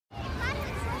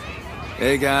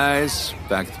Hey, guys.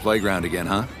 Back at the playground again,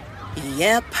 huh?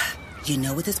 Yep. You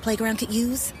know what this playground could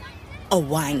use? A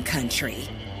wine country.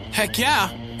 Heck yeah,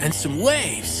 and some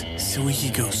waves, so we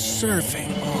could go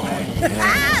surfing. Oh, yeah.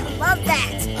 Ah, love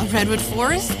that. A redwood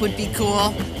forest would be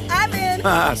cool. I'm in.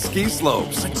 Ah, ski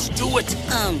slopes. Let's do it.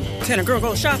 Can a girl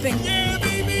go shopping? Yeah,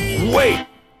 baby! Wait!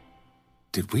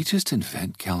 Did we just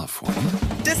invent California?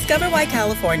 Discover why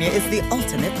California is the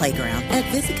ultimate playground at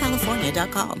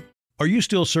visitcalifornia.com. Are you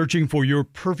still searching for your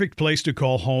perfect place to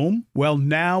call home? Well,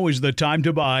 now is the time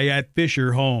to buy at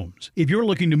Fisher Homes. If you're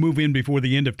looking to move in before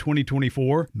the end of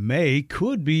 2024, May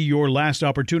could be your last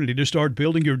opportunity to start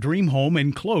building your dream home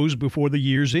and close before the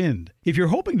year's end. If you're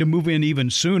hoping to move in even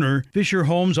sooner, Fisher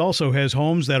Homes also has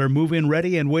homes that are move-in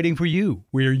ready and waiting for you,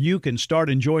 where you can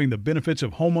start enjoying the benefits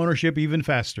of homeownership even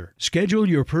faster. Schedule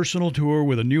your personal tour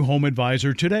with a new home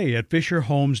advisor today at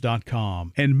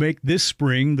FisherHomes.com and make this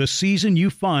spring the season you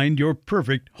find your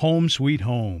perfect home sweet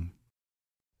home.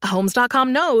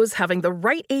 Homes.com knows having the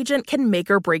right agent can make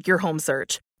or break your home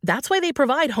search. That's why they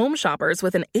provide home shoppers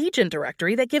with an agent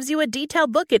directory that gives you a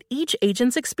detailed look at each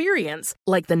agent's experience,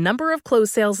 like the number of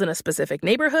closed sales in a specific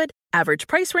neighborhood, average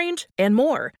price range, and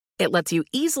more. It lets you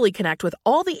easily connect with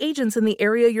all the agents in the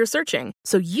area you're searching,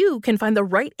 so you can find the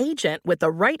right agent with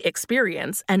the right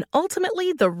experience and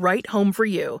ultimately the right home for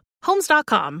you.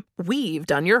 Homes.com. We've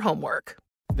done your homework.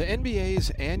 The NBA's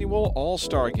annual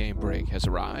All-Star Game break has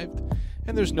arrived,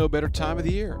 and there's no better time of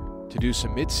the year to do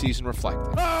some mid-season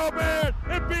reflecting. Oh, man!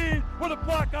 Embiid with a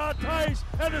block on Tice,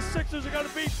 and the Sixers are going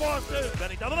to beat Boston.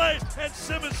 Bending down the lane, and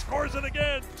Simmons scores it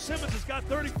again. Simmons has got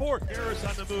 34. Harris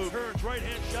on the move. Turns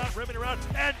right-hand shot, rimming around,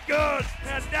 and good!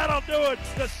 And that'll do it!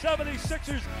 The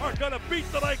 76ers are going to beat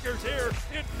the Lakers here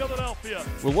in Philadelphia.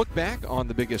 We'll look back on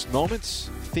the biggest moments,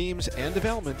 themes, and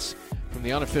developments from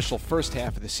the unofficial first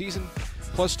half of the season,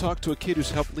 plus talk to a kid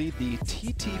who's helped lead the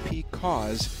TTP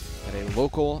cause at a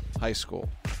local high school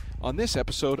on this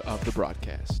episode of The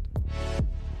Broadcast.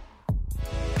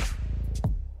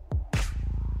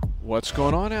 What's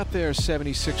going on out there,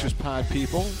 76ers pod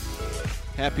people?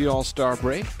 Happy All-Star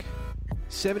break.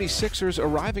 76ers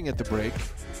arriving at the break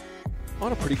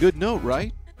on a pretty good note,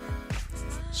 right?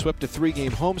 Swept a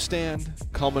 3-game homestand,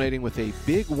 culminating with a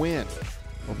big win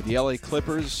over the LA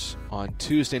Clippers on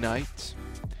Tuesday night.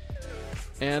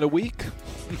 And a week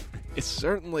is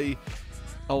certainly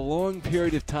a long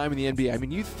period of time in the NBA. I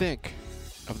mean, you think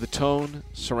of the tone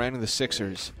surrounding the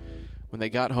Sixers when they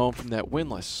got home from that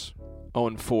winless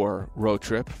 0-4 road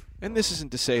trip. And this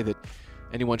isn't to say that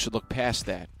anyone should look past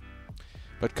that.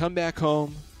 But come back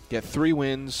home, get 3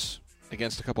 wins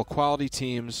against a couple quality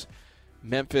teams.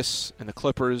 Memphis and the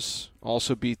Clippers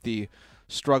also beat the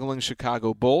struggling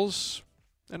Chicago Bulls.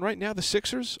 And right now the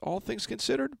Sixers, all things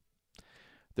considered,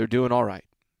 they're doing all right.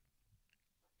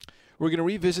 We're going to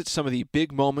revisit some of the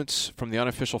big moments from the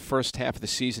unofficial first half of the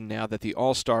season now that the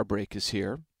All-Star break is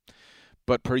here.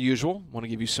 But per usual, I want to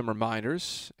give you some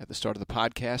reminders at the start of the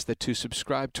podcast that to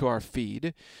subscribe to our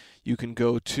feed, you can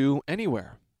go to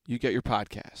anywhere you get your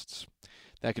podcasts.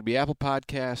 That could be Apple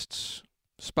Podcasts,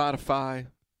 Spotify,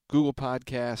 Google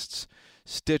Podcasts,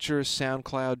 Stitcher,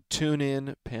 SoundCloud,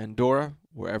 TuneIn, Pandora,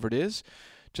 wherever it is.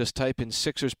 Just type in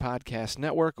Sixers Podcast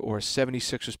Network or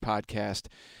 76ers Podcast,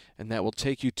 and that will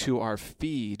take you to our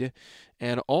feed.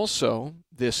 And also,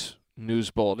 this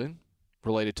news bulletin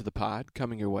related to the pod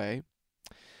coming your way.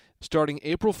 Starting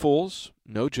April Fools,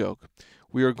 no joke,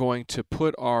 we are going to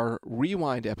put our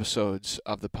rewind episodes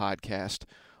of the podcast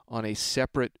on a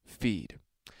separate feed.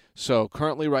 So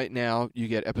currently right now, you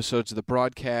get episodes of the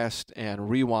broadcast and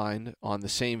rewind on the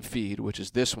same feed, which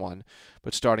is this one.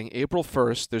 But starting April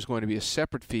 1st, there's going to be a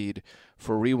separate feed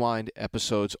for rewind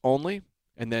episodes only.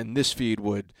 And then this feed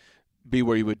would be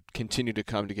where you would continue to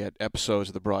come to get episodes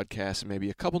of the broadcast and maybe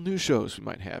a couple new shows we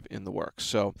might have in the works.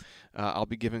 So I'll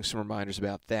be giving some reminders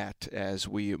about that as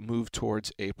we move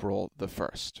towards April the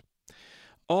 1st.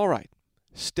 All right,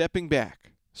 stepping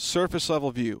back, surface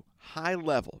level view, high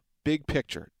level, big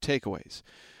picture, takeaways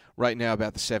right now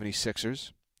about the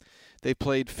 76ers. They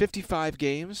played 55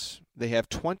 games. They have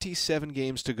 27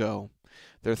 games to go.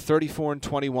 They're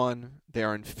 34-21. They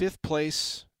are in 5th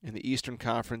place in the Eastern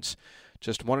Conference,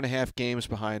 just 1.5 games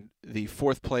behind the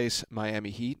 4th place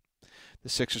Miami Heat. The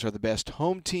Sixers are the best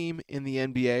home team in the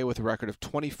NBA with a record of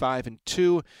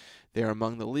 25-2. They are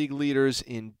among the league leaders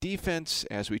in defense.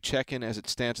 As we check in as it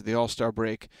stands at the All-Star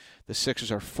break, the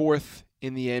Sixers are 4th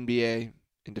in the NBA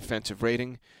in defensive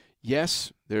rating.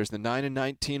 Yes, there's the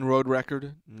 9-19 road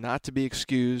record, not to be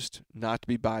excused, not to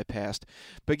be bypassed.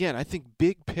 But again, I think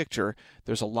big picture,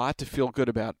 there's a lot to feel good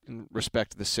about in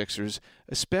respect to the Sixers,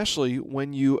 especially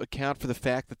when you account for the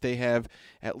fact that they have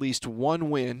at least one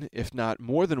win, if not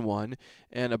more than one,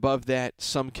 and above that,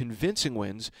 some convincing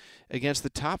wins against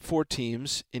the top 4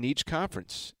 teams in each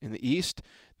conference. In the East,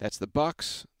 that's the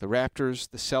Bucks, the Raptors,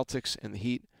 the Celtics, and the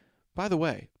Heat. By the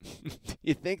way,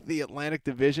 you think the Atlantic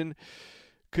Division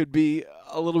could be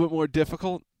a little bit more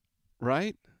difficult,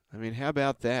 right? I mean, how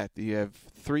about that? You have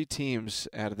 3 teams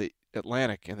out of the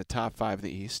Atlantic in the top 5 in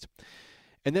the East.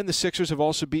 And then the Sixers have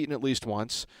also beaten at least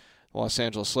once the Los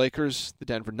Angeles Lakers, the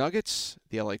Denver Nuggets,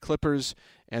 the LA Clippers,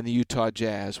 and the Utah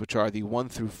Jazz, which are the 1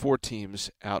 through 4 teams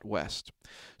out west.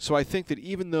 So I think that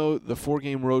even though the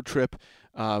 4-game road trip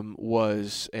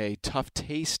was a tough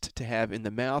taste to have in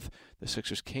the mouth, the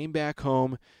Sixers came back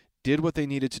home, did what they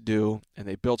needed to do, and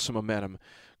they built some momentum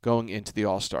going into the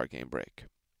All-Star game break.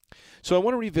 So I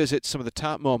want to revisit some of the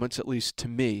top moments, at least to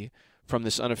me, from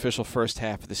this unofficial first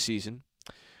half of the season.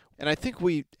 And I think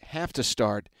we have to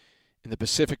start in the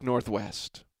Pacific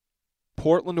Northwest.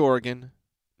 Portland, Oregon,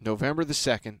 November the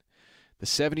 2nd. The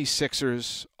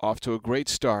 76ers off to a great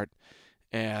start,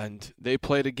 and they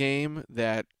played a game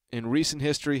that in recent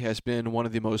history has been one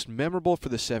of the most memorable for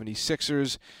the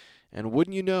 76ers. And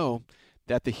wouldn't you know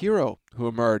that the hero who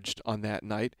emerged on that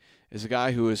night is a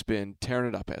guy who has been tearing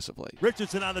it up as of late.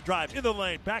 Richardson on the drive, in the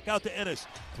lane, back out to Ennis.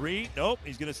 3, nope,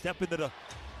 he's going to step into the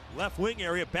left wing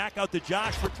area, back out to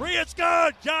Josh for 3, it's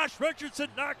good! Josh Richardson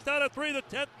knocks down a 3, the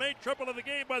 10th made triple of the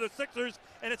game by the Sixers,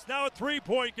 and it's now a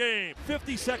 3-point game.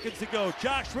 50 seconds to go,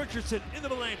 Josh Richardson into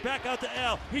the lane, back out to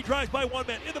Al, he drives by one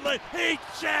man, in the lane, he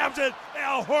jams it!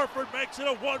 Al Horford makes it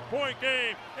a 1-point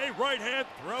game, a right-hand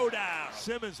throwdown.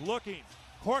 Simmons looking,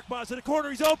 Korkmaz in the corner,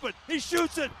 he's open, he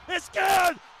shoots it, it's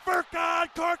good! Furkan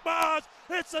Korkmaz,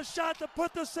 it's a shot to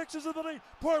put the Sixers in the lead.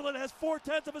 Portland has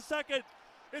 0.4 of a second.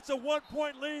 It's a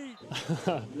 1-point lead.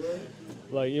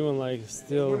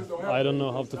 Still, I don't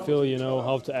know how to feel,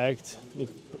 how to act.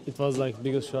 It was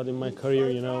biggest shot in my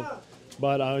career,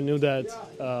 But I knew that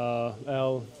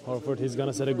Al Horford, he's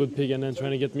gonna set a good pick and then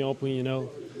trying to get me open,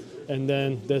 And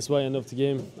then that's why end of the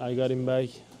game I got him back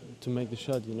to make the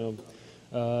shot,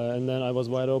 And then I was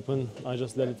wide open. I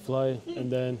just let it fly,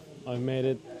 and then I made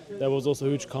it. That was also a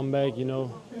huge comeback, from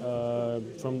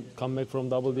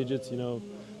double digits,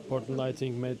 Portland, I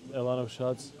think, made a lot of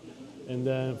shots. And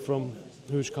then from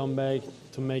huge comeback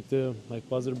to make the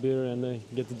buzzer beater and then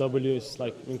get the W is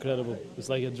incredible. It's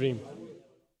like a dream.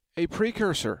 A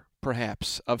precursor,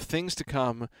 perhaps, of things to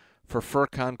come for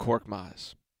Furkan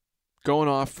Korkmaz. Going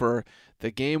off for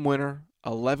the game winner,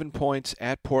 11 points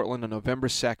at Portland on November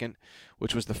 2nd,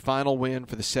 which was the final win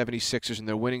for the 76ers in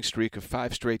their winning streak of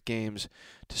 5 straight games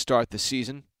to start the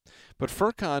season. But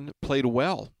Furkan played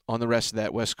well on the rest of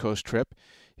that West Coast trip.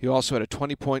 He also had a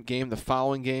 20-point game the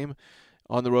following game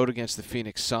on the road against the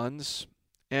Phoenix Suns.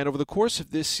 And over the course of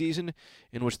this season,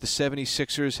 in which the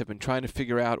 76ers have been trying to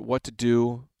figure out what to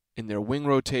do in their wing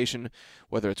rotation,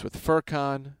 whether it's with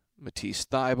Furkan, Matisse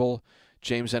Thybulle,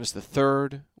 James Ennis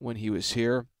III when he was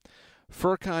here,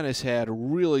 Furkan has had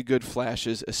really good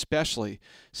flashes, especially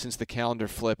since the calendar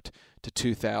flipped to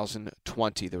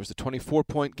 2020. There was a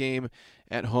 24-point game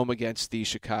at home against the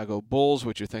Chicago Bulls,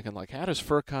 which you're thinking, how does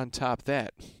Furkan top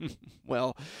that?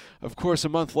 Well, of course, a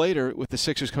month later, with the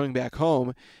Sixers coming back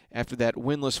home after that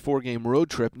winless 4-game road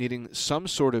trip, needing some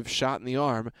sort of shot in the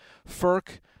arm,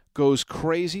 Furk goes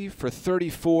crazy for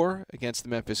 34 against the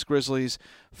Memphis Grizzlies,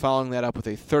 following that up with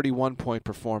a 31-point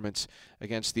performance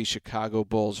against the Chicago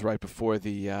Bulls right before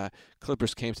the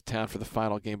Clippers came to town for the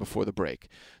final game before the break.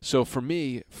 So for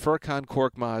me, Furkan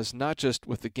Korkmaz, not just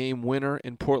with the game winner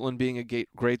in Portland being a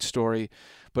great story,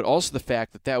 but also the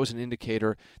fact that that was an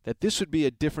indicator that this would be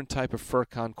a different type of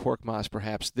Furkan Korkmaz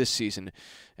perhaps this season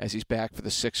as he's back for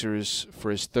the Sixers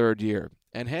for his 3rd year.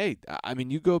 And hey,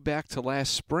 you go back to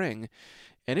last spring,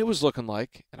 and it was looking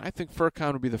like, and I think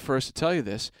Furkan would be the first to tell you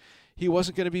this, he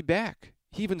wasn't going to be back.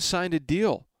 He even signed a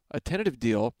tentative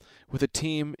deal, with a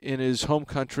team in his home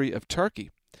country of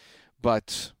Turkey.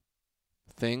 But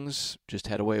things just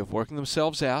had a way of working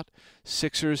themselves out.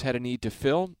 Sixers had a need to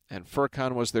fill, and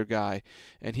Furkan was their guy.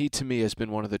 And he, to me, has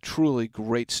been one of the truly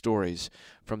great stories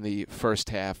from the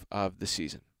first half of the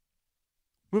season.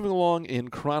 Moving along in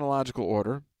chronological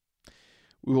order,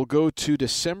 we will go to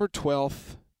December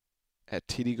 12th, at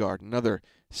TD Garden, another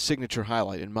signature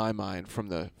highlight in my mind from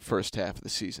the first half of the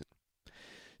season.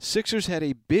 Sixers had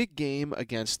a big game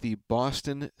against the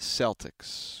Boston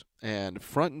Celtics, and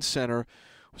front and center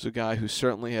was a guy who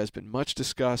certainly has been much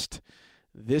discussed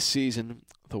this season,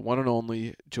 the one and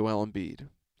only Joel Embiid.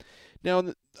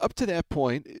 Now, up to that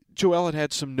point, Joel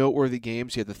had some noteworthy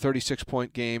games. He had the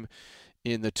 36-point game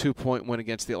in the 2-point win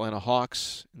against the Atlanta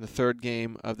Hawks in the third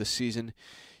game of the season.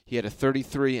 He had a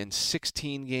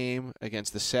 33-16 game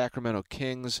against the Sacramento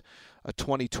Kings, a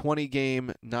 20-20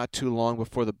 game not too long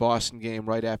before the Boston game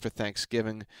right after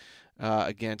Thanksgiving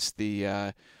against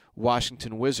the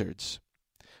Washington Wizards.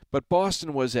 But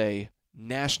Boston was a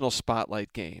national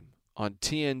spotlight game on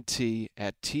TNT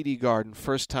at TD Garden,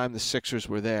 first time the Sixers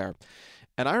were there.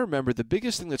 And I remember the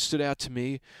biggest thing that stood out to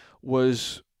me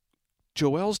was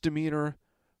Joel's demeanor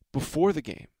before the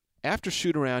game. After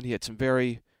shoot-around, he had some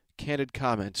very candid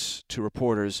comments to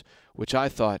reporters, which I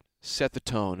thought set the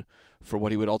tone for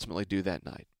what he would ultimately do that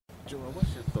night. Joel,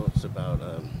 what's your thoughts about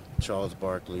Charles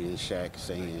Barkley and Shaq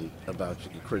saying about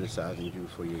you, criticizing you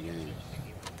for your game?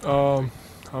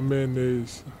 I mean,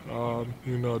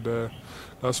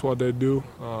 that's what they do.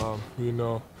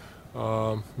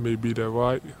 Maybe they're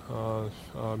right,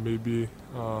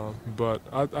 but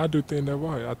I do think they're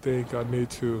right. I think I need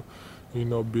to,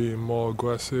 be more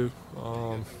aggressive.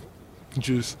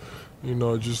 Just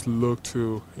look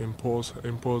to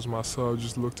impose myself.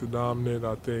 Just look to dominate.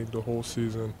 I think the whole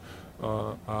season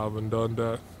I haven't done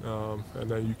that,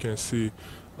 and then you can see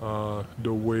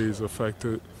the ways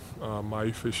affected my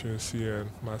efficiency and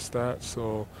my stats.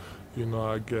 So,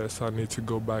 I guess I need to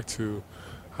go back to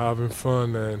having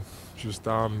fun and just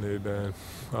dominate. And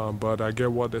but I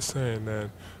get what they're saying, and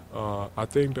I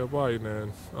think they're right,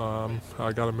 and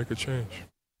I got to make a change.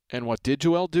 And what did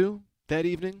Joel do that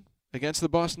evening against the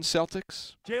Boston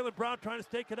Celtics? Jaylen Brown trying to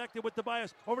stay connected with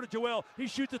Tobias. Over to Joel. He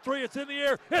shoots a three. It's in the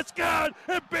air. It's good.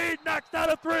 Embiid knocks down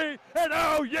a three. And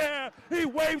oh, yeah, he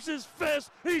waves his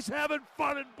fist. He's having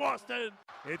fun in Boston.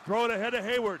 He throw it ahead of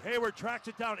Hayward. Hayward tracks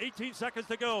it down. 18 seconds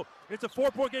to go. It's a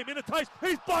 4-point game. Into Tice.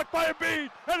 He's blocked by Embiid.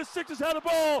 And the Sixers have the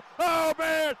ball. Oh,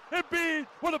 man. Embiid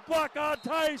with a block on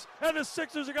Tice. And the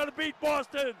Sixers are going to beat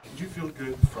Boston. Did you feel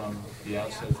good from the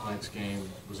outset of tonight's game?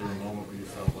 Was there a moment where you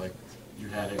felt like you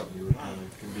had it, you were going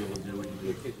to be able to do what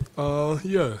you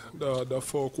did? The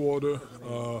fourth quarter,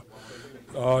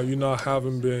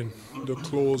 haven't been the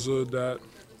closer that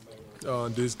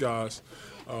these guys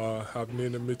have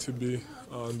needed me to be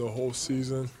the whole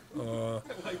season.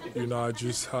 I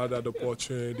just had that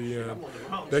opportunity, and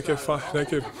they can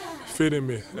fit in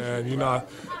me. And, I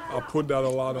put that a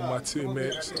lot on my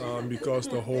teammates because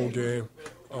the whole game,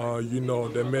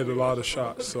 they made a lot of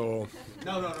shots. So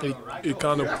it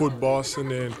kind of put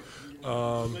Boston in,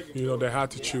 they had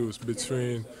to choose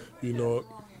between,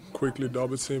 quickly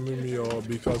double teaming me or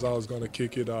because I was going to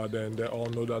kick it out. And they all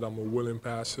know that I'm a willing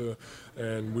passer,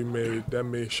 and they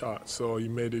made shots. So he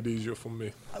made it easier for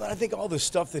me. I think all the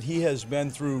stuff that he has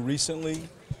been through recently,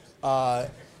 to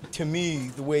me,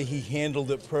 the way he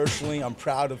handled it personally, I'm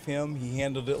proud of him. He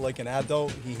handled it like an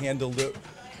adult. He handled it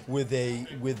with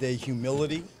a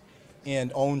humility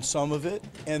and owned some of it,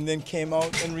 and then came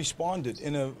out and responded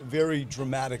in a very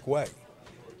dramatic way.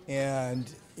 And,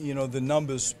 the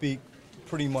numbers speak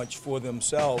pretty much for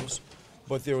themselves,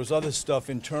 but there was other stuff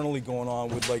internally going on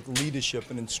with like leadership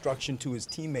and instruction to his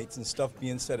teammates and stuff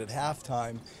being said at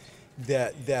halftime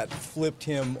that flipped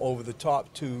him over the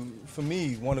top to, for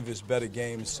me, one of his better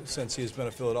games since he has been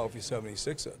a Philadelphia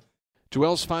 76er.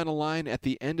 Joel's final line at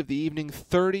the end of the evening,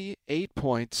 38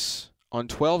 points on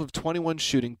 12 of 21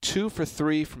 shooting, 2 for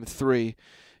 3 from 3.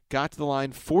 Got to the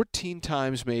line 14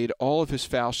 times, made all of his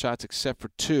foul shots except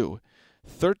for 2.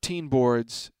 13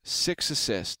 boards, 6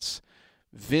 assists.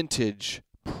 Vintage,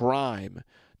 prime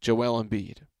Joel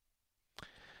Embiid.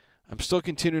 I'm still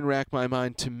continuing to rack my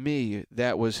mind. To me,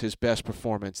 that was his best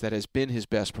performance. That has been his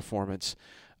best performance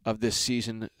of this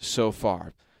season so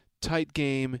far. Tight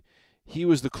game. He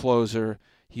was the closer.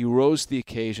 He rose to the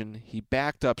occasion. He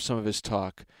backed up some of his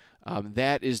talk.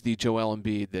 That is the Joel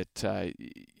Embiid that,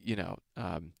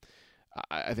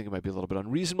 I think it might be a little bit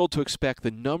unreasonable to expect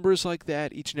the numbers like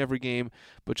that each and every game,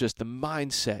 but just the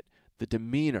mindset, the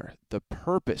demeanor, the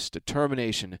purpose,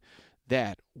 determination,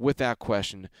 that, without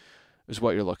question, is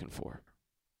what you're looking for.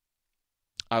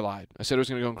 I lied. I said I was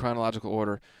going to go in chronological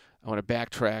order. I want to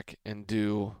backtrack and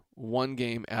do one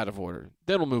game out of order.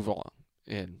 Then we'll move along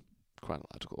in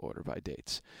chronological order by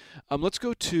dates. Let's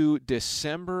go to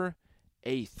December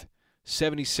 8th,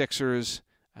 76ers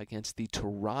against the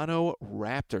Toronto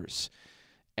Raptors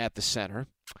at the Center.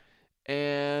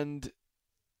 And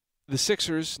the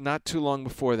Sixers, not too long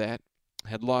before that,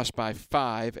 had lost by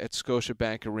 5 at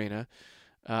Scotiabank Arena.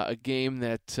 A game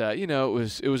that,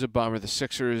 it was a bummer. The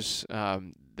Sixers,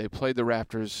 they played the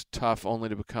Raptors tough, only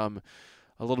to become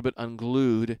a little bit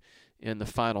unglued in the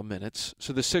final minutes.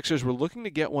 So the Sixers were looking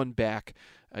to get one back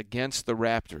against the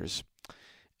Raptors.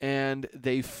 and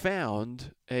they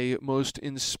found a most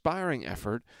inspiring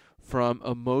effort from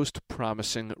a most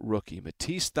promising rookie.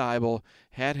 Matisse Thybulle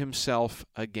had himself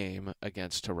a game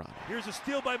against Toronto. Here's a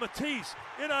steal by Matisse.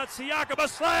 In on Siakam, a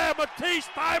slam. Matisse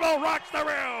Thybulle rocks the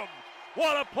rim.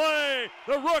 What a play!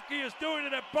 The rookie is doing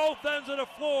it at both ends of the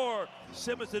floor.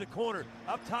 Simmons in the corner.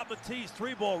 Up top, Matisse.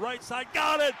 3-ball, right side.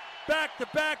 Got it!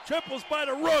 Back-to-back triples by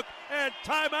the Rook. And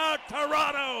timeout,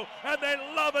 Toronto. And they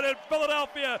love it in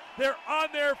Philadelphia. They're on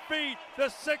their feet. The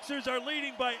Sixers are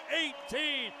leading by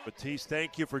 18. Matisse,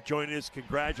 thank you for joining us.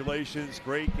 Congratulations.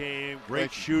 Great game.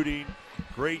 Great shooting.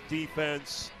 Great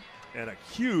defense. And a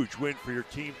huge win for your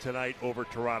team tonight over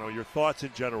Toronto. Your thoughts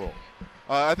in general?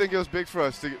 I think it was big for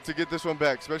us to get this one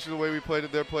back, especially the way we played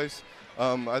at their place.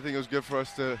 I think it was good for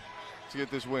us to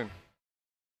get this win.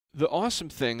 The awesome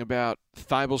thing about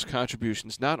Thybulle's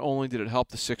contributions, not only did it help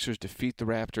the Sixers defeat the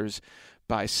Raptors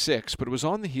by 6, but it was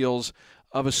on the heels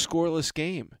of a scoreless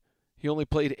game. He only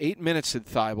played 8 minutes at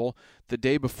Thybulle the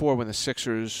day before when the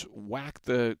Sixers whacked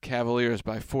the Cavaliers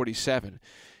by 47.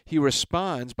 He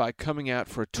responds by coming out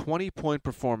for a 20-point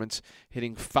performance,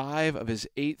 hitting 5 of his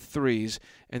 8 threes,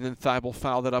 and then Thybulle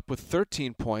fouled it up with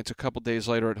 13 points a couple days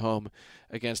later at home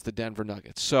against the Denver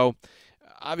Nuggets. So,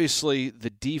 obviously,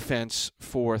 the defense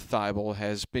for Thybulle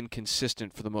has been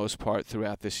consistent for the most part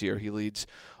throughout this year. He leads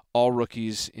all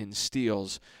rookies in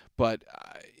steals. But,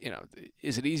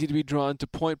 is it easy to be drawn to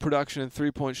point production and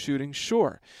three-point shooting?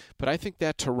 Sure. But I think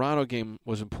that Toronto game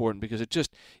was important because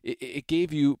it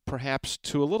gave you perhaps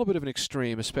to a little bit of an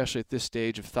extreme, especially at this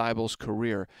stage of Thybulle's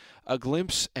career, a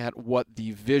glimpse at what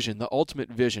the vision, the ultimate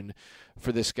vision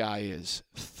for this guy is.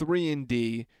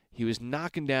 3-and-D. He was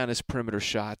knocking down his perimeter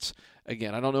shots.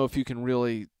 Again, I don't know if you can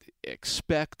really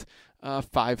expect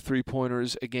 5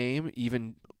 three-pointers a game,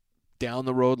 even down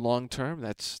the road long term.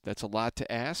 That's a lot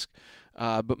to ask.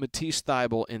 But Matisse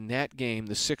Thybulle in that game,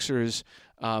 the Sixers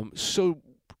so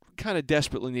kind of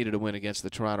desperately needed a win against the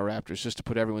Toronto Raptors just to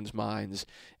put everyone's minds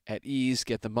at ease,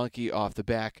 get the monkey off the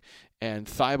back. And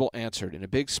Thybulle answered in a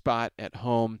big spot at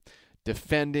home,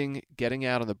 defending, getting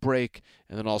out on the break,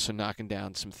 and then also knocking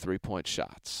down some three-point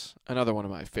shots. Another one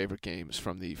of my favorite games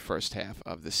from the first half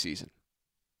of the season.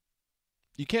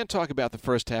 You can't talk about the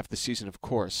first half of the season, of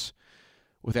course,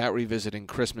 without revisiting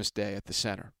Christmas Day at the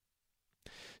Center.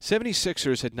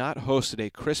 76ers had not hosted a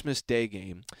Christmas Day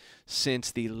game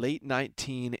since the late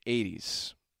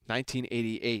 1980s.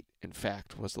 1988, in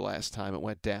fact, was the last time it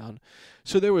went down.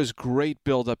 So there was great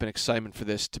build-up and excitement for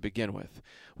this to begin with.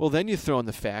 Well, then you throw in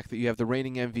the fact that you have the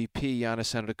reigning MVP,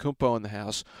 Giannis Antetokounmpo, in the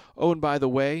house. Oh, and by the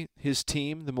way, his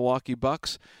team, the Milwaukee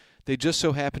Bucks, they just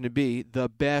so happen to be the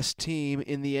best team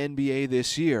in the NBA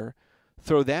this year.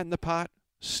 Throw that in the pot,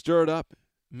 stir it up,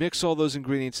 mix all those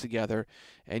ingredients together,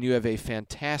 and you have a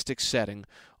fantastic setting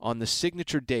on the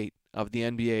signature date of the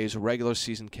NBA's regular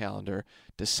season calendar,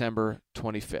 December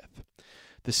 25th.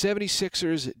 The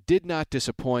 76ers did not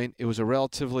disappoint. It was a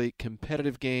relatively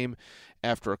competitive game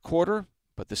after a quarter,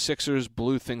 but the Sixers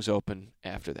blew things open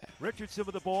after that. Richardson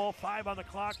with the ball, 5 on the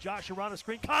clock. Josh around the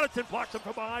screen. Connaughton blocks him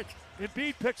from behind.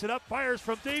 Embiid picks it up, fires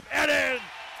from deep, and in!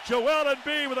 Joel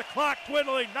Embiid with the clock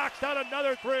dwindling, knocks down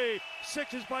another 3.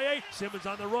 Sixers by 8. Simmons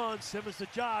on the run. Simmons to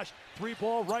Josh.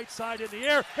 3-ball right side in the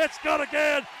air. It's good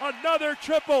again. Another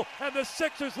triple. And the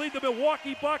Sixers lead the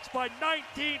Milwaukee Bucks by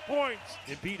 19 points.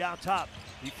 Embiid out top.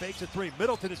 He fakes a 3.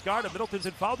 Middleton is guarded. Middleton's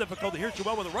in foul difficulty. Here's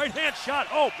Joel with a right-hand shot.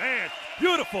 Oh, man.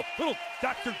 Beautiful. Little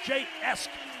Dr. J-esque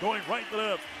going right to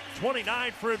the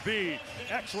 29 for Embiid.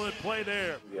 Excellent play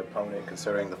there. The opponent,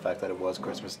 considering the fact that it was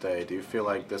Christmas Day, do you feel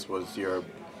like this was your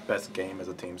best game as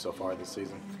a team so far this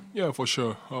season? Yeah, for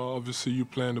sure. Obviously, you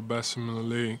playing the best team in the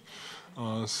league.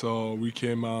 So we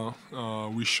came out,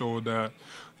 we showed that,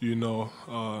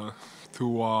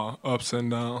 through our ups and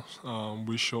downs,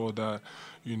 we showed that,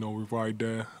 we're right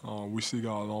there. We still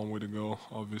got a long way to go,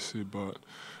 obviously, but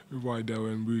we're right there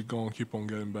and we're going to keep on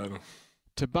getting better.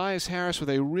 Tobias Harris with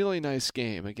a really nice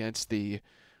game against the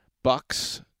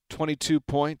Bucks. 22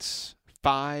 points,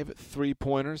 5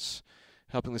 three-pointers,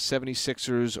 helping the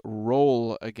 76ers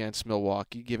roll against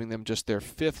Milwaukee, giving them just their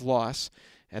 5th loss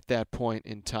at that point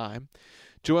in time.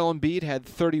 Joel Embiid had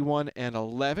 31 and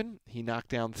 11. He knocked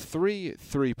down 3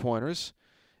 three-pointers.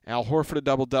 Al Horford a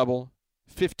double-double,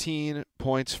 15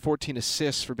 points, 14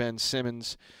 assists for Ben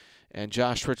Simmons, and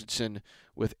Josh Richardson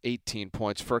with 18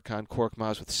 points. Furkan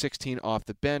Korkmaz with 16 off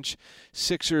the bench.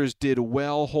 Sixers did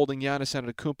well, holding Giannis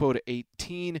Antetokounmpo to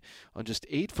 18 on just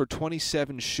 8 for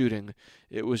 27 shooting.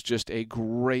 It was just a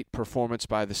great performance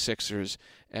by the Sixers,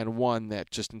 and one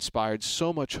that just inspired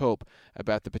so much hope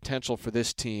about the potential for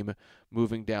this team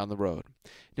moving down the road.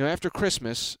 Now, after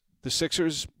Christmas, the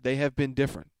Sixers, they have been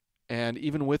different. And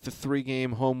even with the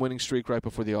 3-game home winning streak right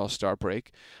before the All-Star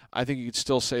break, I think you could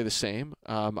still say the same.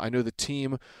 I know the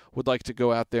team would like to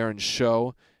go out there and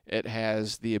show it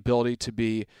has the ability to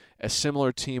be a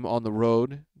similar team on the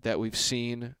road that we've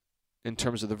seen in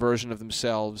terms of the version of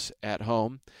themselves at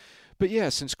home. But yeah,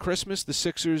 since Christmas, the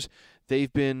Sixers,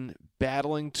 they've been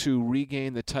battling to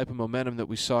regain the type of momentum that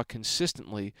we saw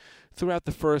consistently throughout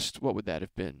the first, what would that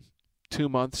have been, 2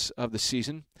 months of the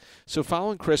season. So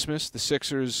following Christmas, the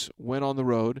Sixers went on the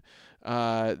road.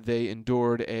 They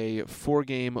endured a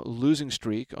 4-game losing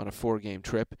streak on a 4-game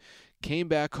trip, came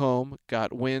back home,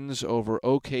 got wins over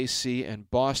OKC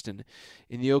and Boston.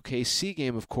 In the OKC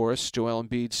game, of course, Joel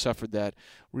Embiid suffered that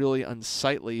really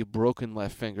unsightly broken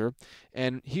left finger,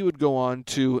 and he would go on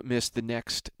to miss the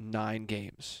next 9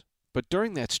 games. But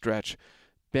during that stretch,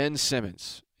 Ben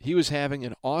Simmons, he was having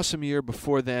an awesome year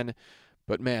before then,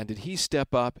 but man, did he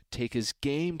step up, take his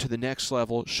game to the next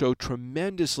level, show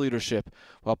tremendous leadership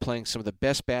while playing some of the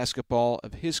best basketball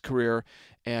of his career,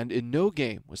 and in no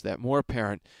game was that more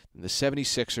apparent than the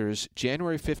 76ers'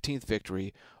 January 15th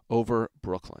victory over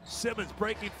Brooklyn. Simmons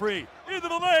breaking free, into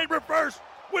the lane, reverse,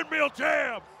 windmill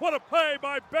jam. What a play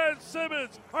by Ben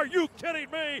Simmons. Are you kidding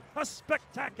me? A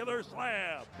spectacular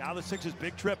slam. Now the Sixers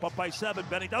big trip up by 7,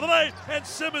 bending down the lane, and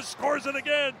Simmons scores it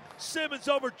again. Simmons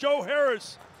over Joe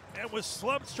Harris. And with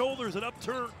slumped shoulders and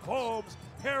upturned palms,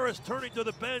 Harris turning to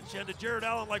the bench and to Jared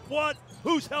Allen like, what?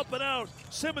 Who's helping out?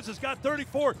 Simmons has got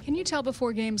 34. Can you tell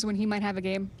before games when he might have a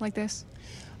game like this?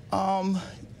 I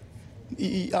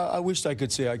wished I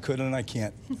could say I could, and I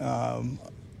can't.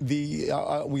 We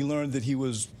learned that he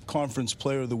was Conference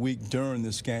Player of the Week during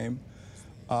this game.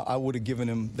 I would have given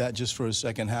him that just for his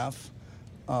second half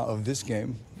of this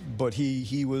game, but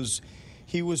he was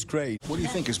great. What do you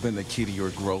think has been the key to your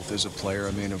growth as a player?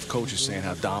 I mean, if coach is saying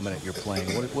how dominant you're playing,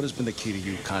 what has been the key to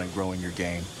you kind of growing your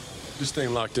game? Just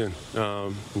staying locked in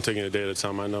and taking it a day at a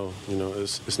time. I know,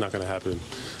 it's not going to happen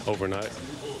overnight.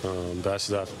 But I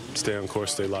just have to stay on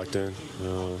course, stay locked in,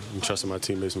 and trusting my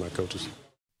teammates and my coaches.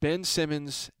 Ben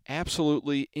Simmons,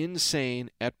 absolutely insane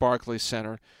at Barclays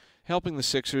Center, helping the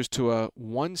Sixers to a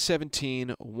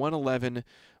 117-111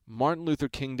 Martin Luther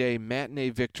King Day matinee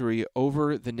victory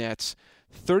over the Nets.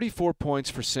 34 points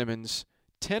for Simmons,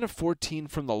 10 of 14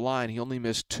 from the line. He only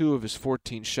missed 2 of his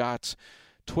 14 shots.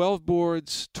 12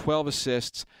 boards, 12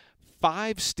 assists,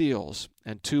 5 steals,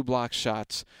 and 2 block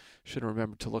shots. Should have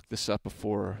remembered to look this up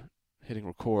before hitting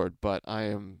record, but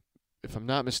if I'm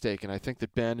not mistaken, I think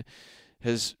that Ben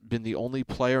has been the only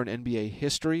player in NBA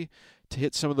history to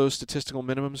hit some of those statistical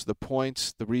minimums, the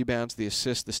points, the rebounds, the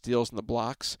assists, the steals, and the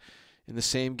blocks in the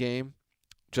same game.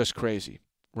 Just crazy.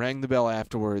 Rang the bell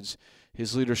afterwards.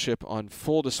 His leadership on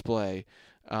full display,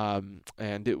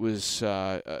 and it was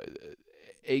a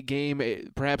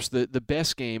game, perhaps the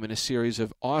best game in a series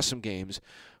of awesome games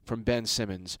from Ben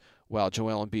Simmons while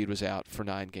Joel Embiid was out for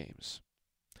 9 games.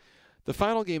 The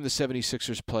final game the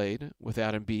 76ers played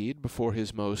without Embiid before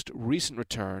his most recent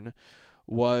return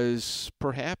was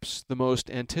perhaps the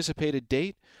most anticipated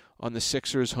date on the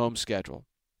Sixers' home schedule.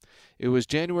 It was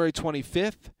January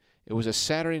 25th. It was a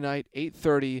Saturday night,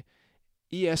 8:30,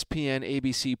 ESPN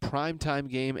ABC primetime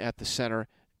game at the Center.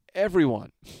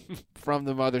 Everyone from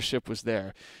the mothership was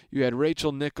there. You had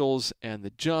Rachel Nichols and The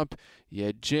Jump. You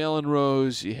had Jalen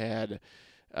Rose. You had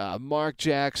Mark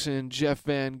Jackson, Jeff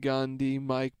Van Gundy,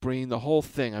 Mike Breen, the whole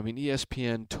thing. I mean,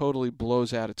 ESPN totally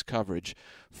blows out its coverage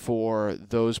for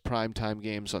those primetime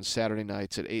games on Saturday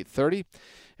nights at 8:30.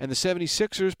 And the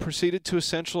 76ers proceeded to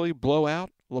essentially blow out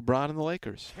LeBron and the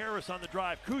Lakers. Harris on the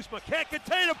drive. Kuzma can't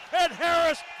contain him, and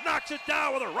Harris knocks it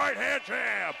down with a right-hand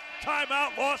jam.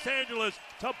 Timeout, Los Angeles.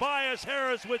 Tobias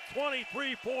Harris with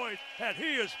 23 points, and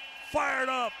he is fired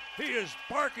up. He is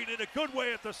barking in a good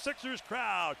way at the Sixers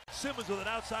crowd. Simmons with an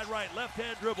outside right,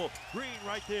 left-hand dribble. Green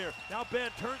right there. Now Ben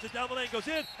turns it down the lane, goes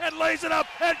in, and lays it up,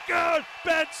 and good!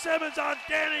 Ben Simmons on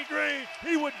Danny Green.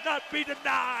 He would not be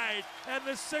denied. And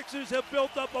the Sixers have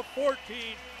built up a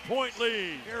 14-point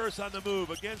lead. Harris on the move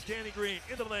against Danny Green.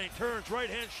 Into the lane, turns,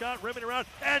 right-hand shot, rimming around,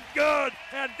 and good!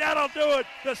 And that'll do it.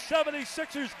 The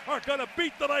 76ers are going to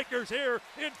beat the Lakers here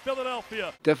in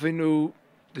Philadelphia. Definitely knew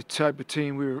the type of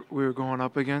team we were going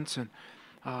up against, and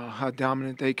how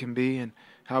dominant they can be, and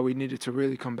how we needed to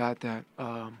really combat that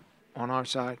on our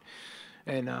side.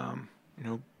 And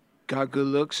got good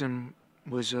looks and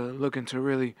was looking to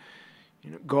really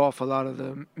go off a lot of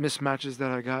the mismatches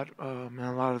that I got, and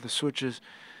a lot of the switches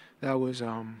that was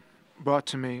brought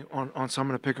to me on some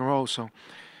of the pick and roll. So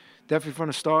definitely from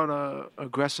the start,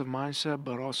 aggressive mindset,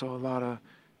 but also a lot of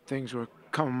things were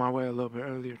coming my way a little bit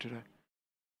earlier today.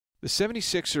 The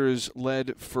 76ers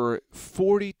led for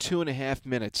 42 and a half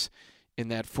minutes in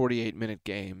that 48-minute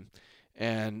game.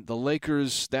 And the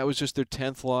Lakers, that was just their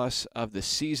 10th loss of the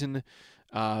season.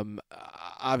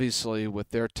 Obviously, with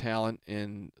their talent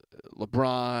in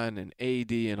LeBron and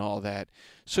AD and all that,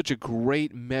 such a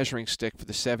great measuring stick for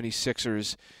the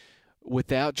 76ers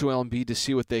without Joel Embiid to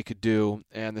see what they could do.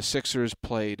 And the Sixers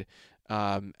played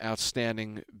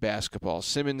outstanding basketball.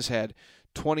 Simmons had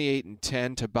 28 and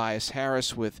 10. Tobias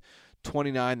Harris with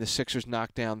 29. The Sixers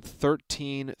knocked down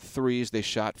 13 threes. They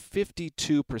shot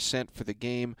 52% for the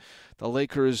game. The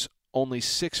Lakers only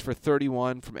 6 for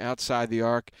 31 from outside the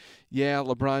arc. Yeah,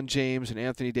 LeBron James and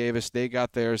Anthony Davis, they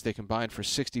got theirs. They combined for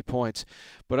 60 points.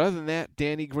 But other than that,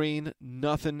 Danny Green,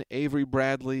 nothing. Avery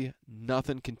Bradley,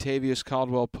 nothing. Kentavious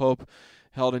Caldwell-Pope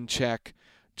held in check.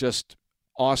 Just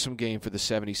awesome game for the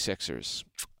 76ers.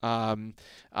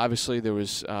 Obviously, there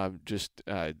was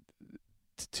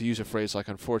to use a phrase like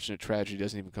unfortunate tragedy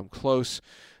doesn't even come close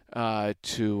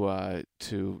to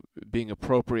being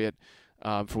appropriate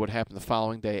for what happened the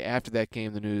following day. After that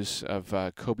game, the news of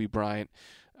Kobe Bryant,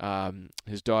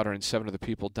 his daughter, and 7 other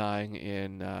people dying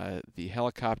in the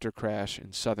helicopter crash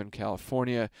in Southern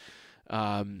California,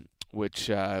 which,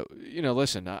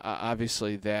 listen,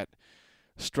 obviously that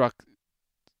struck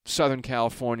Southern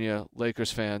California,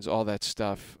 Lakers fans, all that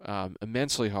stuff,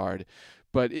 immensely hard.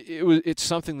 But it's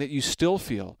something that you still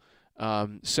feel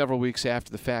several weeks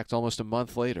after the fact, almost a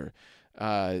month later,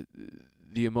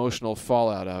 the emotional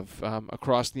fallout of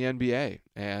across the NBA.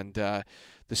 And the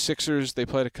Sixers, they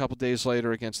played a couple days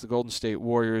later against the Golden State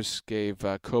Warriors, gave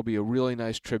Kobe a really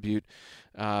nice tribute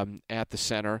at the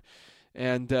center.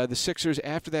 And the Sixers,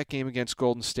 after that game against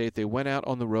Golden State, they went out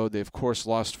on the road. They, of course,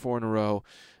 lost 4 in a row.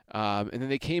 And then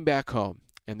they came back home,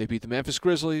 and they beat the Memphis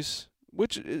Grizzlies,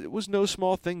 which was no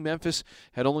small thing. Memphis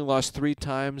had only lost 3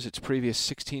 times its previous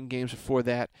 16 games before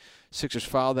that. Sixers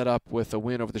followed that up with a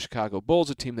win over the Chicago Bulls,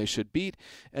 a team they should beat.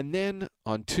 And then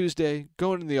on Tuesday,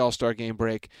 going into the All-Star game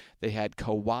break, they had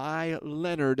Kawhi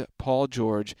Leonard, Paul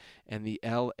George, and the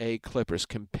L.A. Clippers.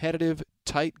 Competitive,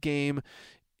 tight game,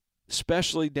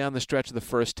 especially down the stretch of the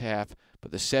first half.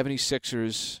 But the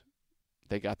 76ers,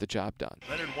 they got the job done.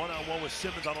 Leonard one-on-one with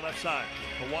Simmons on the left side.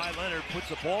 Kawhi Leonard puts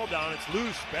the ball down. It's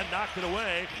loose. Ben knocked it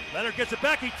away. Leonard gets it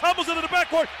back. He tumbles into the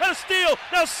backcourt. And a steal.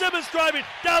 Now Simmons driving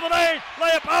down the lane.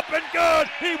 Layup up and good.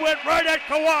 He went right at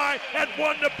Kawhi and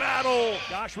won the battle.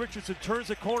 Josh Richardson turns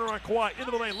the corner on Kawhi into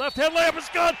the lane. Left-hand layup is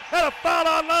good. And a foul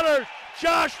on Leonard.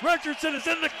 Josh Richardson is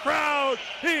in the crowd.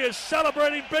 He is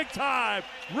celebrating big time.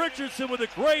 Richardson with a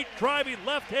great driving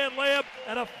left-hand layup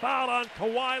and a foul on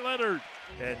Kawhi Leonard.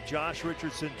 And Josh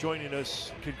Richardson joining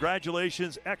us.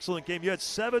 Congratulations. Excellent game. You had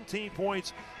 17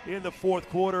 points in the fourth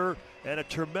quarter and a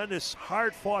tremendous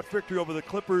hard-fought victory over the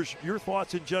Clippers. Your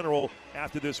thoughts in general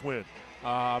after this win?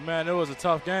 Man, it was a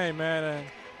tough game, man.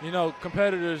 And,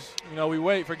 competitors, we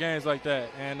wait for games like that.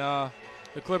 And the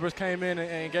Clippers came in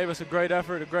and gave us a great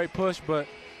effort, a great push. But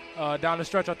down the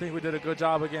stretch, I think we did a good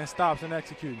job against stops and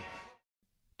executing.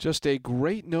 Just a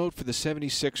great note for the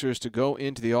 76ers to go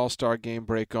into the All-Star game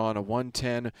break on a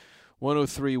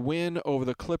 110-103 win over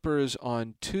the Clippers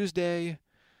on Tuesday.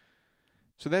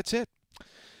 So that's it.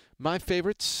 My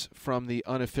favorites from the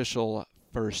unofficial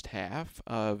first half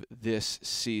of this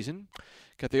season.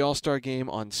 Got the All-Star game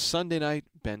on Sunday night.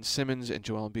 Ben Simmons and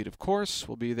Joel Embiid, of course,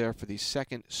 will be there for the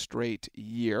second straight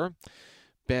year.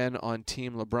 Ben on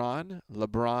Team LeBron,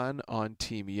 LeBron on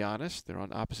Team Giannis. They're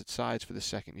on opposite sides for the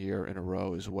second year in a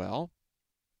row as well.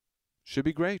 Should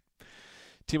be great.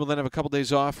 Team will then have a couple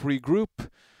days off, regroup,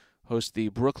 host the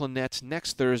Brooklyn Nets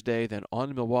next Thursday, then on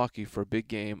to Milwaukee for a big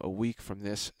game a week from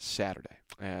this Saturday.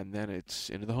 And then it's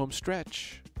into the home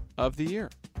stretch of the year.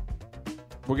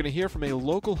 We're going to hear from a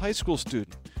local high school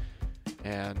student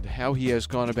and how he has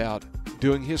gone about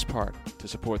doing his part to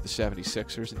support the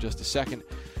 76ers in just a second.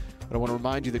 But I want to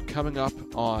remind you that coming up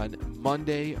on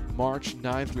Monday, March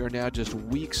 9th, we are now just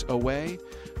weeks away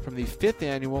from the 5th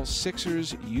annual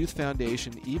Sixers Youth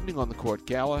Foundation Evening on the Court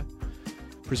Gala,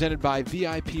 presented by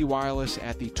VIP Wireless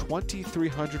at the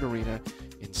 2300 Arena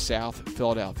in South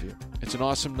Philadelphia. It's an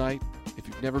awesome night. If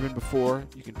you've never been before,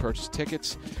 you can purchase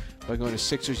tickets by going to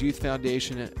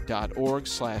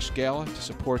SixersYouthFoundation.org/gala to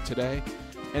support today.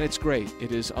 And it's great.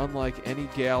 It is unlike any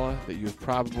gala that you've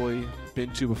probably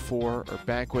been to before or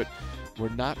banquet. We're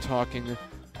not talking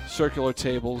circular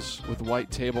tables with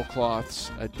white tablecloths,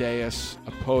 a dais,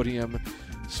 a podium,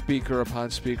 speaker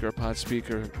upon speaker upon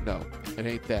speaker. No, it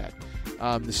ain't that.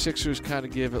 The Sixers kind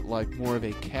of give it like more of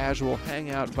a casual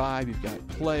hangout vibe. You've got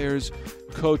players,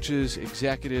 coaches,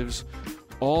 executives,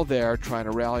 all there trying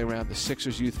to rally around the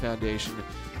Sixers Youth Foundation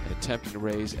and attempting to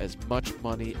raise as much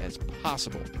money as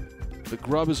possible. The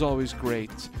grub is always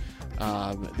great.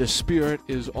 The spirit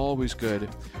is always good.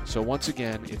 So once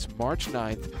again, it's March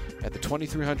 9th at the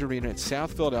 2300 Arena in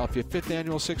South Philadelphia, 5th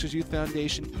Annual Sixers Youth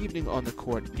Foundation Evening on the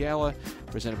Court Gala,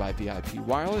 presented by VIP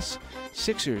Wireless.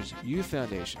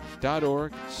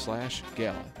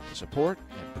 SixersYouthFoundation.org/gala to support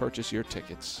and purchase your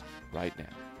tickets right now.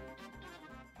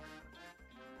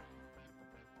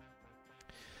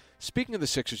 Speaking of the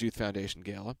Sixers Youth Foundation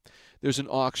Gala, there's an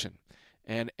auction.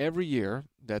 And every year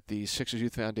that the Sixers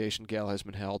Youth Foundation Gala has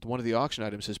been held, one of the auction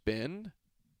items has been,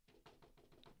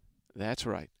 that's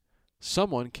right,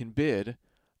 someone can bid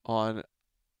on,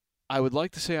 I would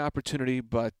like to say opportunity,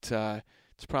 but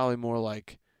it's probably more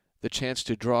like the chance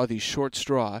to draw the short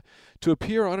straw to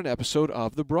appear on an episode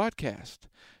of the broadcast.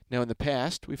 Now, in the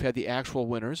past, we've had the actual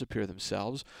winners appear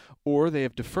themselves, or they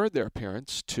have deferred their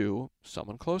appearance to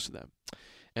someone close to them.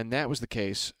 And that was the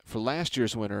case for last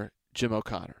year's winner, Jim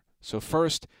O'Connor. So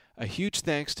first, a huge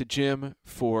thanks to Jim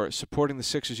for supporting the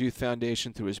Sixers Youth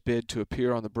Foundation through his bid to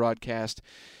appear on the broadcast.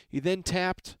 He then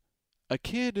tapped a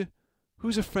kid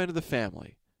who's a friend of the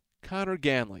family, Connor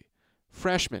Ganley,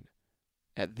 freshman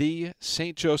at the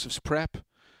St. Joseph's Prep.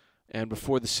 And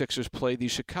before the Sixers played the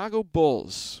Chicago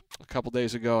Bulls a couple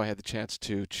days ago, I had the chance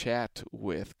to chat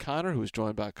with Connor, who was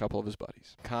joined by a couple of his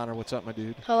buddies. Connor, what's up, my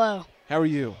dude? Hello. How are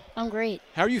you? I'm great.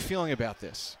 How are you feeling about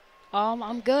this?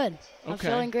 I'm good. Okay. I'm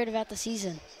feeling great about the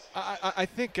season. I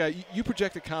think you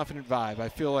project a confident vibe. I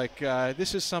feel like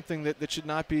this is something that should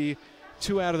not be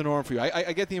too out of the norm for you.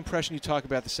 I get the impression you talk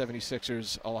about the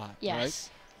 76ers a lot, Yes. right?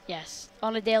 Yes.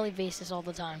 On a daily basis all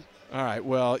the time. All right.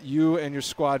 Well, you and your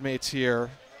squad mates here,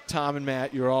 Tom and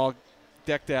Matt, you're all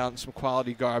decked out in some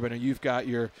quality garb. And you've got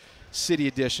your City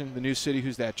Edition, the new City.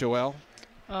 Who's that, Joel?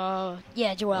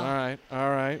 Yeah, Joel. All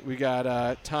right. We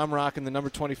got Tom rocking the number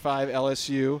 25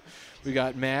 LSU. We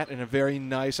got Matt in a very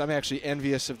nice, I'm actually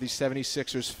envious of the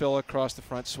 76ers fill across the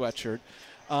front sweatshirt.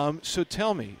 So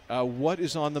tell me, what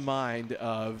is on the mind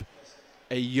of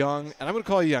a young, and I'm going to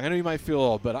call you young. I know you might feel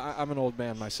old, but I'm an old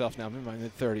man myself now. I'm in my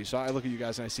mid-30s, so I look at you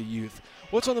guys and I see youth.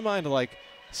 What's on the mind of, like,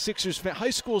 high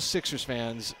school Sixers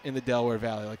fans in the Delaware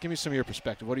Valley? Like, give me some of your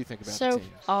perspective. What do you think about the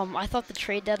team? I thought the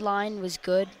trade deadline was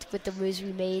good with the moves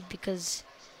we made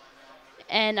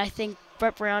and I think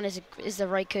Brett Brown is the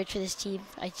right coach for this team.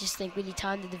 I just think we need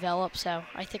time to develop, so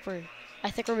I think we're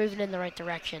moving in the right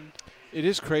direction. It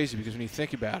is crazy because when you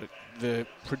think about it, the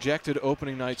projected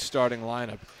opening night starting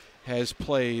lineup has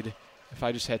played, if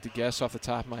I just had to guess off the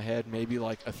top of my head, maybe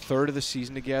like a third of the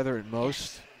season together at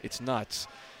most. Yes. It's nuts.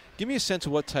 Give me a sense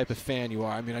of what type of fan you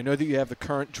are. I mean, I know that you have the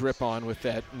current drip on with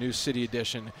that new City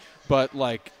Edition, but,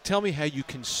 like, tell me how you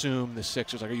consume the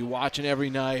Sixers. Like, are you watching every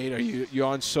night? Are you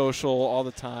on social all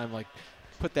the time? Like,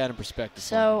 put that in perspective.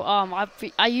 So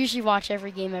I usually watch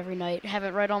every game every night. Have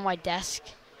it right on my desk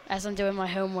as I'm doing my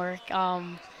homework.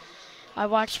 I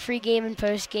watch pregame and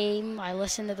postgame. I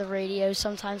listen to the radio.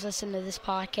 Sometimes listen to this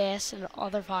podcast and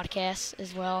other podcasts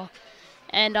as well.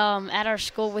 And at our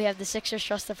school, we have the Sixers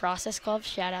Trust the Process Club.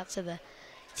 Shout out to the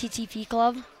TTP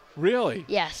Club. Really?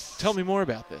 Yes. Tell me more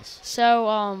about this.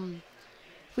 So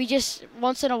we just,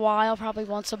 once in a while, probably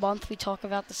once a month, we talk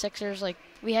about the Sixers. Like,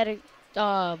 we had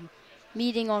a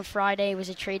meeting on Friday. It was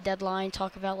a trade deadline.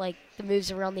 Talk about, like, the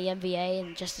moves around the NBA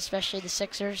and just especially the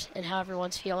Sixers and how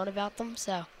everyone's feeling about them.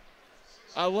 So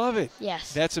I love it.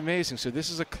 Yes. That's amazing. So this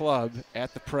is a club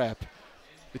at the Prep,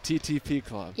 the TTP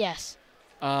Club. Yes.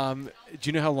 Do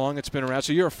you know how long it's been around?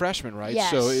 So you're a freshman, right? Yes.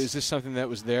 So is this something that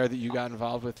was there that you got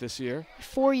involved with this year?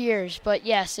 4 years, but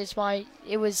yes, I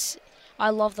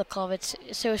love the club.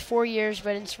 It's 4 years,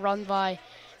 but it's run by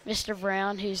Mr.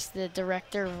 Brown, who's the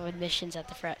director of admissions at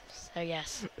the Prep. So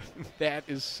yes. That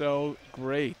is so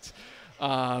great.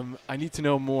 I need to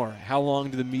know more. How long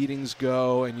do the meetings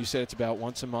go? And you said it's about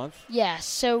once a month? Yes.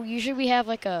 So usually we have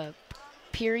like a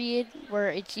period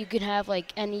where you can have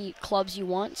like any clubs you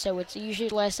want. So it's usually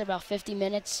lasts about 50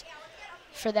 minutes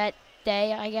for that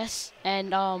day, I guess.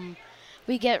 And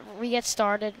we get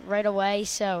started right away.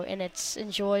 And it's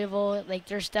enjoyable. Like,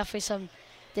 there's definitely some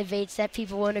debates that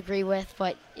people won't agree with,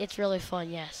 but it's really fun.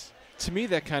 Yes. To me,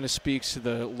 that kind of speaks to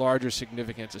the larger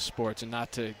significance of sports, and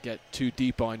not to get too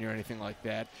deep on you or anything like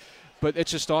that, but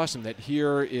it's just awesome that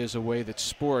here is a way that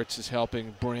sports is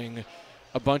helping bring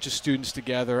a bunch of students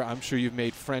together. I'm sure you've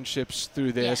made friendships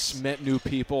through this, Yes. met new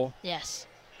people. Yes.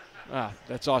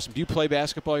 That's awesome. Do you play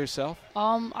basketball yourself?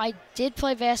 I did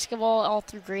play basketball all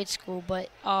through grade school, but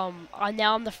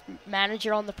I'm the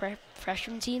manager on the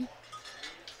freshman team.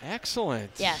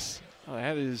 Excellent. Yes. Oh,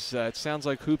 that is, it sounds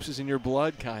like hoops is in your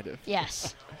blood, kind of.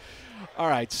 Yes. All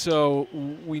right, so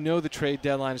we know the trade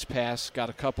deadline has passed. Got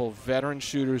a couple veteran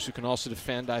shooters who can also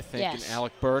defend, I think, Yes. in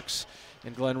Alec Burks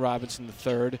and Glenn Robinson the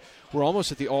third. We're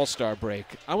almost at the All-Star break.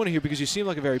 I want to hear, because you seem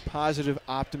like a very positive,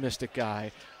 optimistic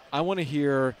guy, I want to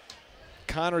hear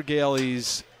Connor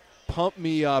Gailey's pump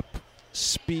me up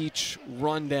speech,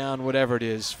 rundown, whatever it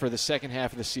is, for the second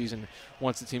half of the season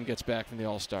once the team gets back from the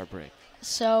All-Star break.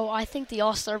 So I think the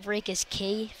All-Star break is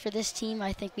key for this team.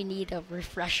 I think we need a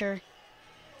refresher,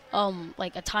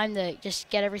 like a time to just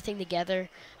get everything together.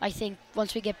 I think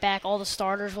once we get back, all the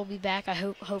starters will be back.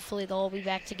 Hopefully they'll all be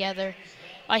back together.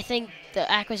 I think the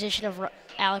acquisition of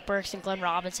Alec Burks and Glenn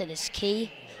Robinson is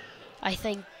key. I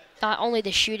think not only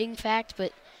the shooting fact,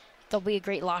 but they'll be a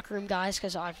great locker room guys,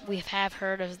 because we have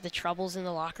heard of the troubles in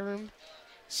the locker room.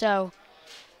 So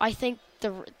I think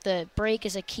the break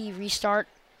is a key restart,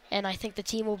 and I think the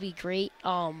team will be great.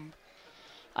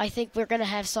 I think we're going to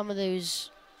have some of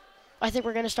those. I think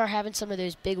we're going to start having some of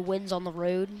those big wins on the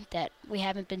road that we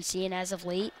haven't been seeing as of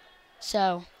late.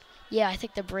 So, yeah, I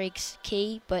think the break's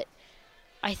key, but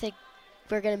I think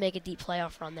we're going to make a deep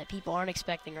playoff run that people aren't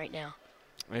expecting right now.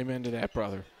 Amen to that,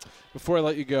 brother. Before I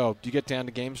let you go, do you get down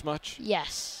to games much?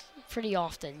 Yes, pretty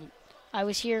often. I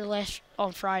was here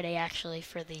on Friday, actually,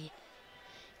 for the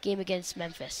game against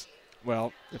Memphis.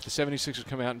 Well, if the 76ers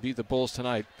come out and beat the Bulls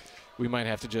tonight, we might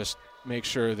have to just make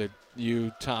sure that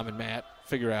you, Tom, and Matt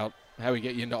figure out how we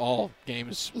get you into all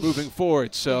games moving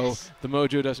forward so yes, the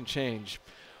mojo doesn't change.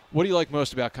 What do you like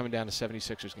most about coming down to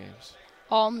 76ers games?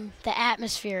 The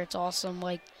atmosphere, it's awesome.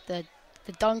 Like the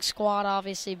dunk squad,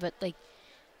 obviously, but like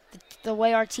the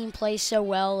way our team plays so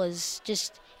well is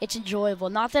just, it's enjoyable.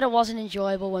 Not that it wasn't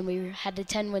enjoyable when we had the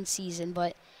 10-win season,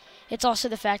 but it's also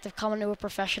the fact of coming to a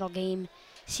professional game,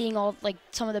 seeing all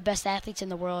some of the best athletes in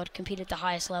the world compete at the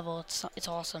highest level. It's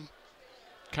awesome.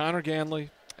 Connor Ganley,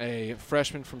 a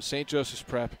freshman from St. Joseph's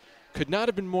Prep, could not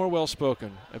have been more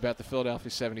well-spoken about the Philadelphia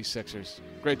 76ers.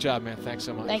 Great job, man. Thanks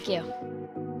so much. Thank you.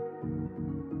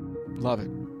 Love it.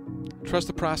 Trust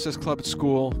the process club at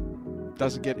school.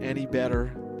 Doesn't get any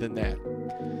better than that.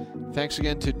 Thanks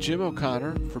again to Jim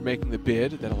O'Connor for making the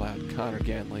bid that allowed Connor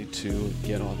Ganley to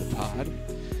get on the pod.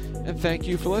 And thank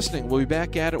you for listening. We'll be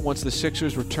back at it once the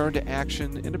Sixers return to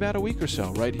action in about a week or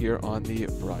so, right here on the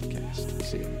broadcast.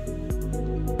 See you.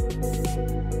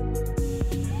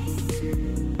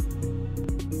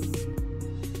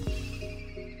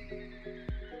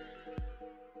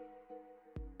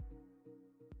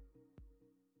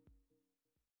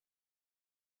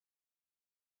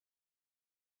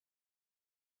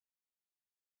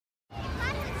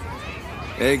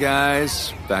 Hey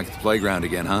guys, back at the playground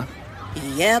again, huh?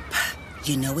 Yep.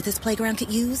 You know what this playground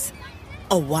could use?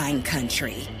 A wine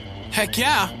country. Heck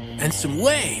yeah, and some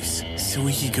waves so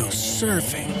we could go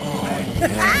surfing. Oh,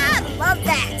 yeah. Love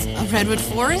that. A redwood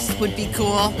forest would be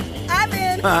cool. I'm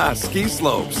in. Ski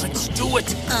slopes. Let's do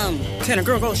it. Can a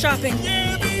girl go shopping?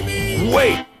 Yeah, baby.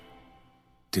 Wait!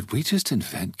 Did we just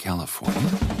invent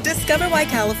California? Discover why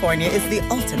California is the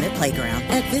ultimate playground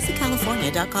at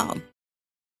visitcalifornia.com.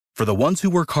 For the ones who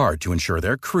work hard to ensure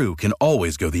their crew can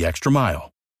always go the extra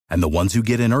mile, and the ones who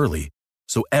get in early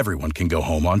so everyone can go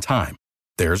home on time,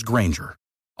 there's Grainger,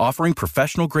 offering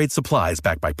professional-grade supplies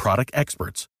backed by product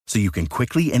experts so you can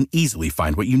quickly and easily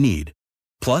find what you need.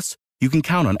 Plus, you can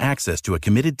count on access to a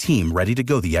committed team ready to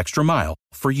go the extra mile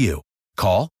for you.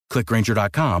 Call, click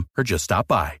Grainger.com, or just stop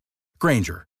by.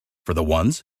 Grainger, for the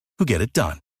ones who get it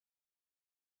done.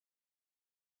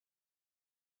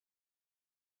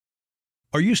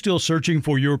 Are you still searching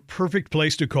for your perfect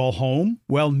place to call home?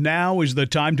 Well, now is the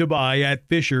time to buy at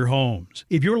Fisher Homes.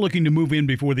 If you're looking to move in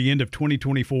before the end of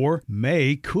 2024,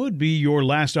 May could be your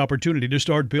last opportunity to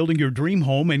start building your dream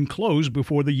home and close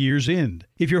before the year's end.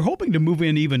 If you're hoping to move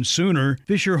in even sooner,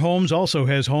 Fisher Homes also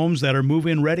has homes that are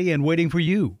move-in ready and waiting for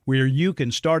you, where you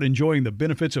can start enjoying the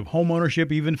benefits of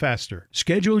homeownership even faster.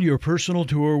 Schedule your personal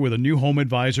tour with a new home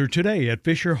advisor today at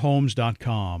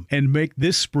FisherHomes.com and make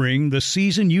this spring the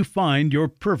season you find your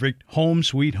perfect home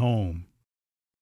sweet home.